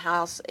over to my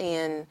house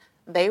and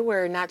they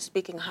were not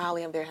speaking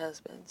highly of their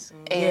husbands.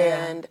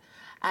 And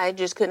I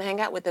just couldn't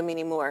hang out with them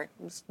anymore.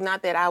 It's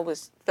not that I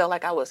felt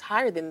like I was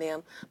higher than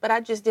them, but I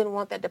just didn't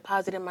want that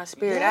deposit in my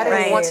spirit. I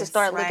didn't want to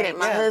start looking at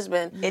my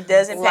husband It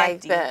does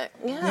impact like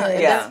you.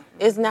 that.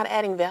 It's not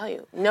adding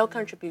value. No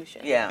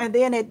contribution. Yeah. And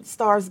then it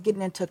starts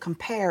getting into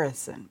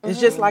comparison. It's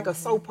just like a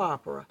soap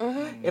opera.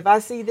 If I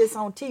see this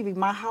on TV,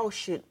 my house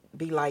should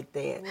be like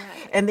that.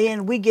 And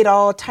then we get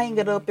all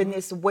tangled up in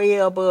this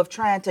web of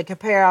trying to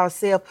compare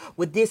ourselves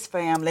with this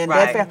family and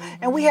Right. that family.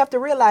 And we have to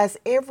realize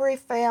every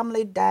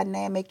family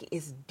dynamic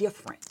is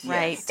different.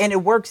 Right. And it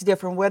works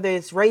different, whether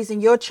it's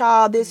raising your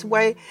child this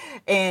way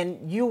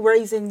and you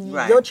raising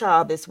Right. your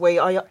child this way,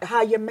 or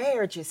how your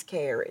marriage is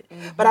carried.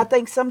 But I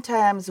think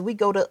sometimes we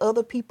go to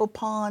other people's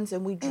ponds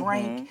and we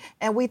drink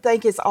and we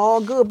think it's all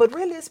good, but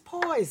really it's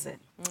poison.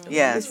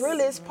 Yes.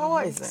 It's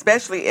poison.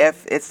 Especially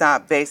if it's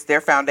not based, their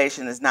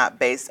foundation is not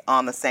based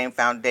on the same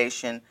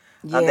foundation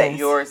that Yes.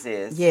 yours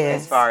is,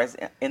 Yes. as far as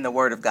in the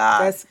Word of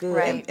God. That's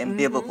good. And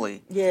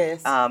biblically.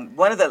 Yes.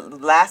 One of the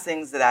last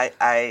things that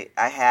I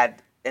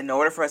had, in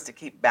order for us to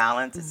keep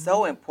balance, it's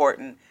so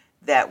important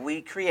that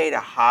we create a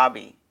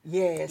hobby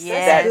Yes.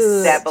 Yes. that,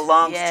 good. that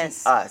belongs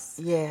Yes. to us.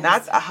 Yes.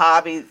 Not a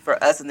hobby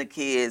for us and the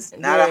kids,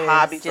 not a Yes.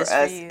 hobby for Just for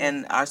us you.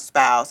 and our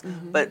spouse,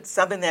 but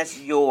something that's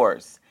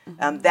yours.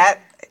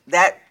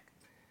 That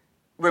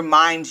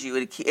reminds you,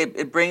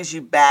 it brings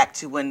you back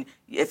to when,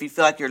 if you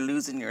feel like you're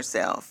losing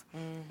yourself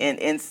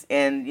in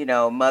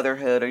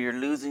motherhood, or you're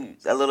losing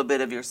a little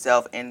bit of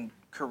yourself in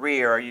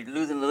career, or you're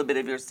losing a little bit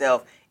of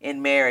yourself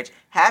in marriage,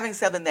 having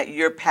something that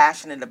you're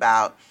passionate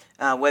about,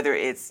 whether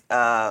it's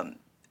a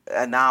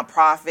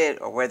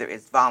nonprofit or whether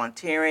it's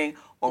volunteering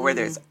or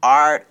whether it's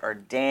art or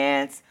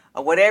dance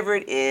or whatever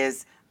it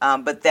is,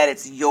 but that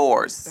it's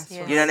yours.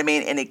 right. You know what I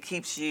mean? And it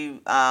keeps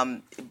you,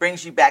 it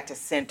brings you back to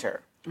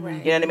center.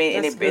 Right. You know what I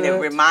mean? That's And it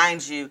good.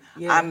 reminds you,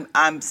 Yeah.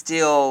 I'm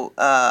still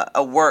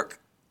a work,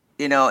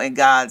 in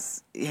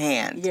God's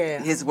hand. Yeah.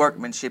 His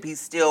workmanship. He's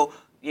still,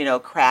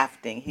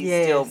 crafting. He's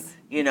Yes.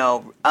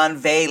 still,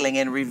 unveiling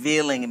and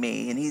revealing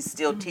me, and he's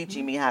still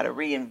teaching me how to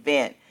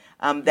reinvent.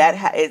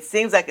 It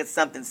seems like it's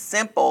something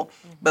simple,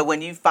 but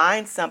when you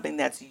find something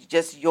that's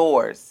just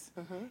yours,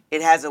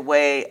 it has a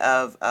way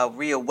of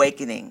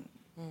reawakening.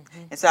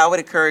 And so I would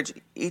encourage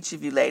each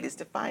of you ladies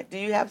to find. Do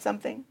you have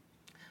something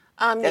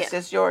that's Yeah.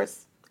 just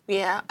yours?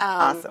 Yeah.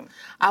 Awesome.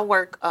 I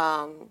work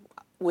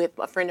with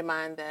a friend of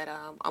mine that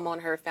I'm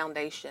on her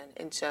foundation,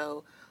 and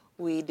so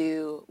we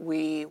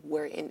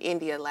were in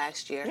India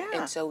last year, Yeah.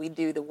 and so we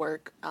do the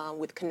work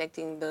with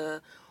connecting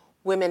the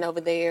women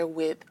over there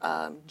with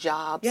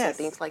jobs Yes. and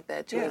things like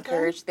that to Yeah.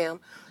 encourage them.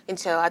 And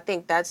so I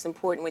think that's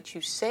important what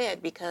you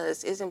said,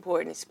 because it's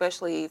important,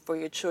 especially for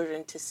your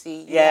children, to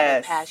see you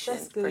have Yes. a passion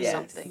That's for good. Yes.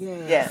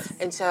 something. Yes.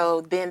 And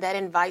so then that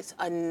invites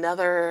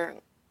another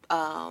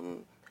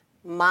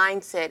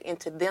mindset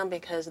into them,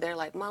 because they're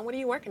like, Mom, what are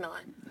you working on?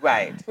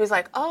 Right. It was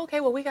like, oh, okay,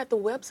 well, we got the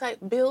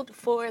website built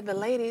for the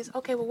ladies.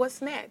 Okay, well,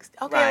 what's next?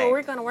 Okay, Right. well,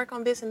 we're going to work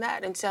on this and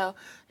that.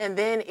 And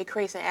then it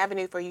creates an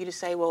avenue for you to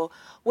say, well,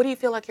 what do you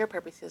feel like your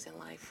purpose is in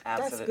life?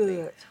 Absolutely.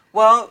 good.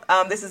 Well,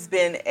 this has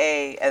been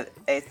a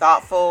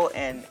thoughtful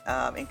and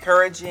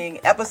encouraging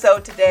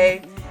episode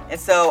today. And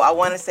so I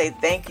want to say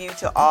thank you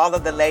to all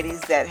of the ladies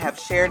that have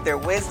shared their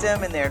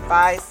wisdom and their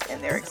advice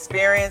and their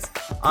experience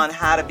on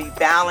how to be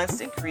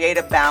balanced and create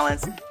a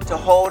balance to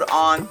hold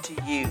on to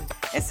you.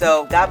 And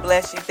so God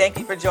bless you. Thank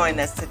you for joining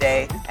us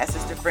today at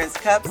Sister Friends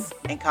Cups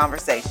and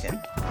Conversation.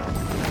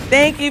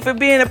 Thank you for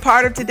being a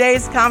part of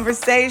today's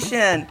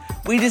conversation.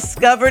 We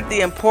discovered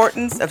the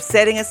importance of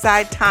setting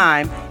aside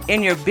time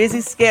in your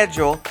busy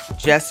schedule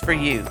just for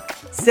you.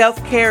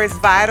 Self-care is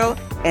vital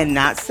and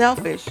not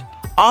selfish.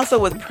 Also,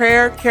 with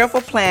prayer,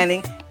 careful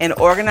planning, and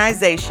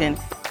organization,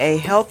 a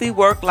healthy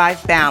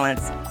work-life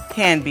balance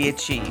can be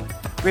achieved.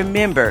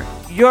 Remember,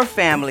 your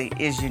family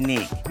is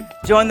unique.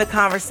 Join the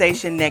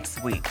conversation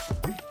next week.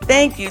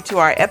 Thank you to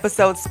our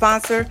episode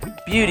sponsor,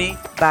 Beauty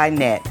by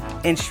Net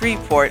in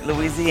Shreveport,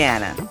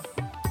 Louisiana.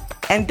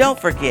 And don't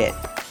forget,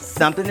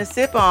 Something to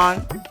Sip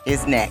On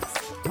is next.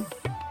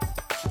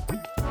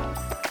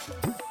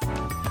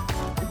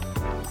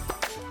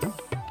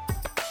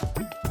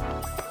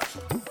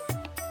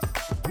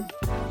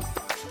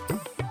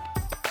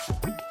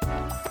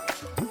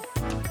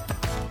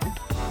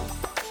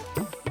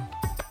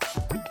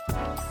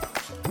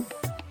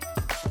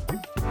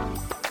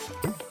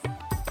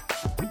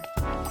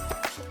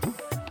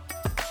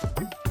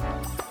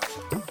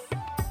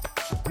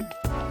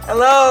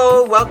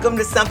 Hello, welcome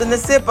to Something to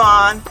Sip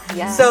On.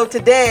 Yeah. So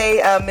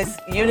today, Miss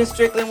Eunice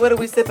Strickland, what are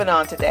we sipping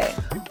on today?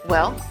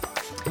 Well,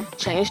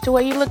 change the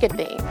way you look at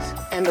things,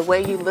 and the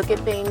way you look at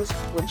things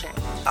will change.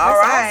 All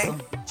right,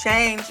 awesome.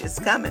 change is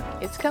coming.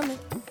 It's coming.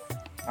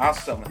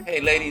 Awesome.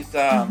 Hey, ladies,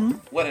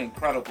 what an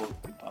incredible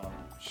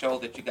show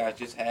that you guys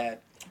just had.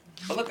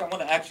 But look, I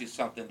want to ask you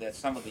something that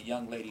some of the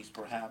young ladies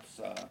perhaps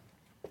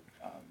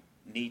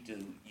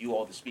need you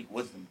all to speak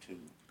wisdom to.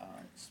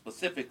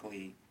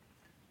 Specifically,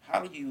 how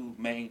do you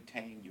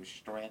maintain your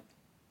strength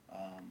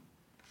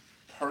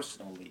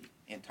personally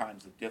in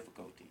times of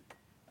difficulty?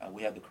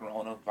 We have the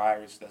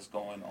coronavirus that's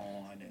going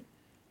on, and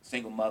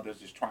single mothers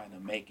just trying to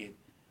make it.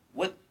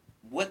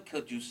 What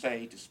could you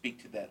say to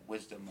speak to that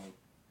wisdom of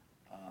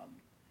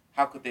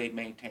how could they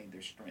maintain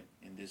their strength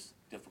in this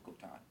difficult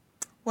time?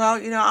 Well,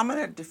 I'm going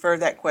to defer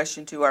that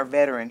question to our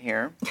veteran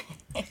here.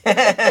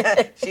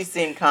 She's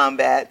seen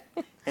combat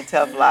and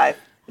tough life.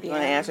 You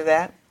want to Yeah. answer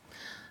that?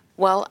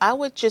 Well, I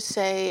would just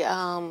say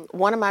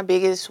one of my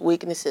biggest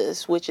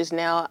weaknesses, which is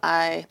now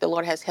the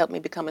Lord has helped me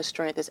become a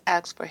strength, is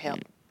ask for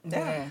help.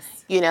 Yes.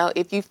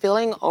 If you're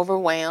feeling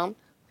overwhelmed,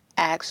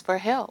 ask for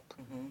help.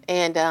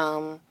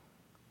 And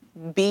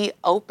be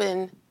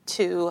open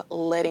to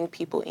letting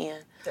people in.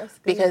 That's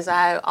good. Because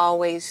I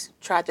always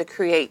try to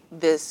create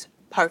this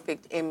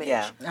perfect image.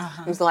 Yeah.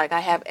 It's like I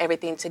have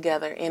everything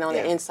together, and on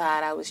Yeah. the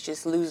inside, I was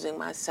just losing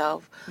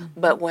myself.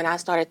 But when I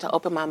started to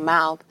open my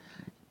mouth,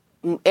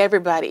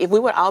 everybody, if we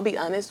would all be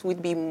honest,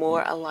 we'd be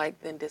more alike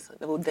than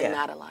Yeah.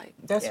 not alike.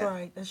 That's Yeah.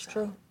 right. That's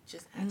true.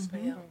 Just ask for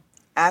help.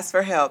 Ask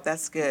for help.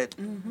 That's good.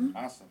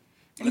 Awesome.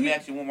 Let me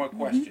ask you one more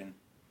question,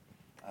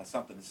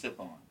 something to sip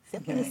on.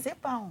 Something to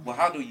sip on. Well,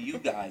 how do you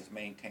guys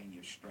maintain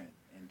your strength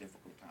in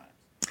difficult times?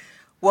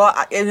 Well,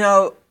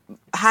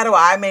 how do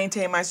I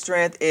maintain my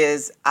strength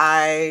is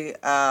I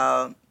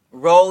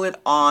roll it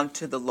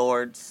onto the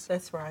Lord's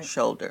That's right.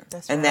 shoulder.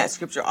 That's and right. that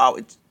scripture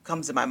always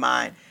comes to my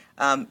mind.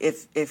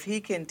 If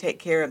he can take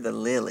care of the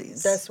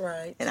lilies, That's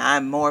right. and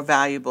I'm more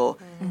valuable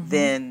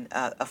than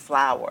a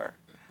flower,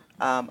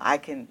 I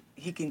can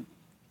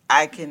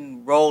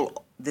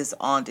roll this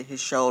onto his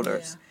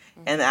shoulders.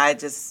 And I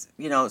just,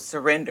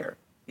 surrender,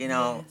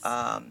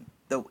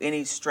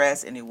 any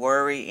stress, any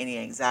worry, any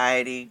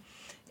anxiety,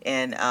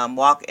 and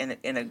walk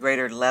in a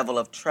greater level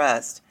of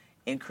trust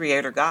in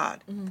Creator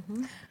God.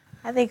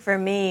 I think for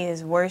me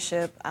is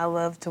worship. I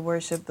love to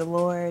worship the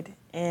Lord,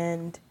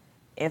 and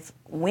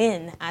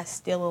when I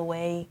steal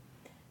away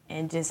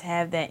and just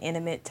have that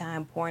intimate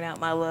time pouring out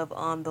my love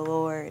on the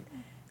Lord,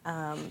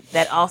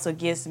 that also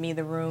gives me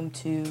the room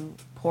to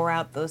pour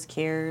out those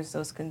cares,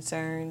 those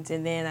concerns,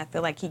 and then I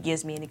feel like he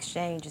gives me an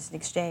exchange. It's an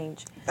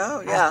exchange.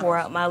 Oh, yeah. I pour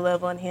out my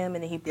love on him,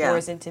 and then he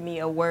pours into me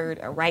a word,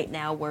 a right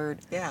now word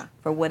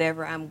for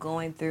whatever I'm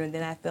going through, and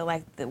then I feel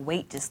like the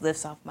weight just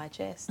lifts off my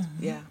chest.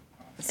 Yeah.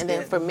 And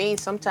then for me,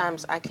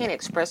 sometimes I can't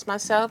express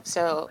myself,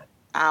 so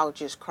I'll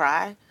just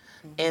cry.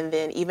 And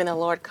then even the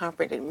Lord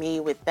comforted me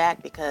with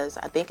that, because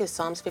I think it's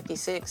Psalms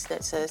 56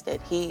 that says that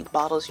he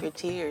bottles your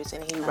tears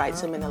and he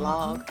writes them in a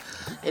log.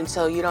 And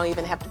so you don't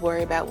even have to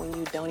worry about when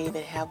you don't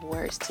even have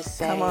words to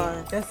say. Come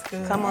on. That's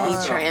good. Come on.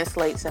 He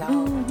translates it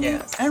all.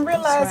 Yes. And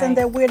realizing right.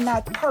 that we're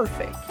not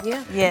perfect.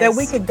 Yeah. Yes. That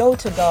we could go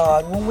to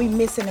God when we're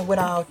missing it with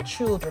our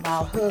children,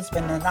 our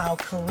husband, and our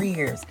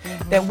careers.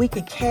 That we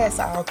could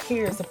cast our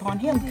cares upon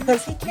him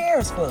because he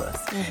cares for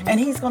us. And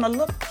he's going to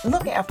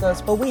look after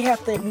us. But we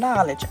have to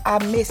acknowledge,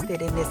 I missed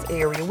it in this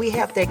area. We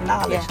have to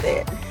acknowledge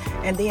that.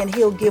 And then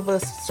he'll give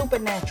us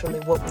supernaturally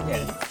what we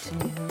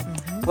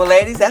need. Well,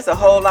 ladies, that's a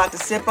whole lot to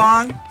sip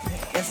on.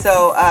 And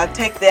so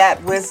take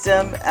that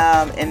wisdom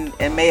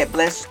and may it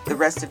bless the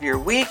rest of your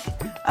week,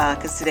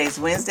 because today's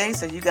Wednesday,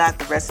 so you got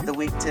the rest of the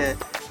week to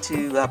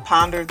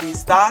ponder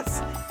these thoughts.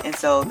 And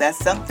so that's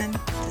something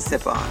to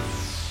sip on.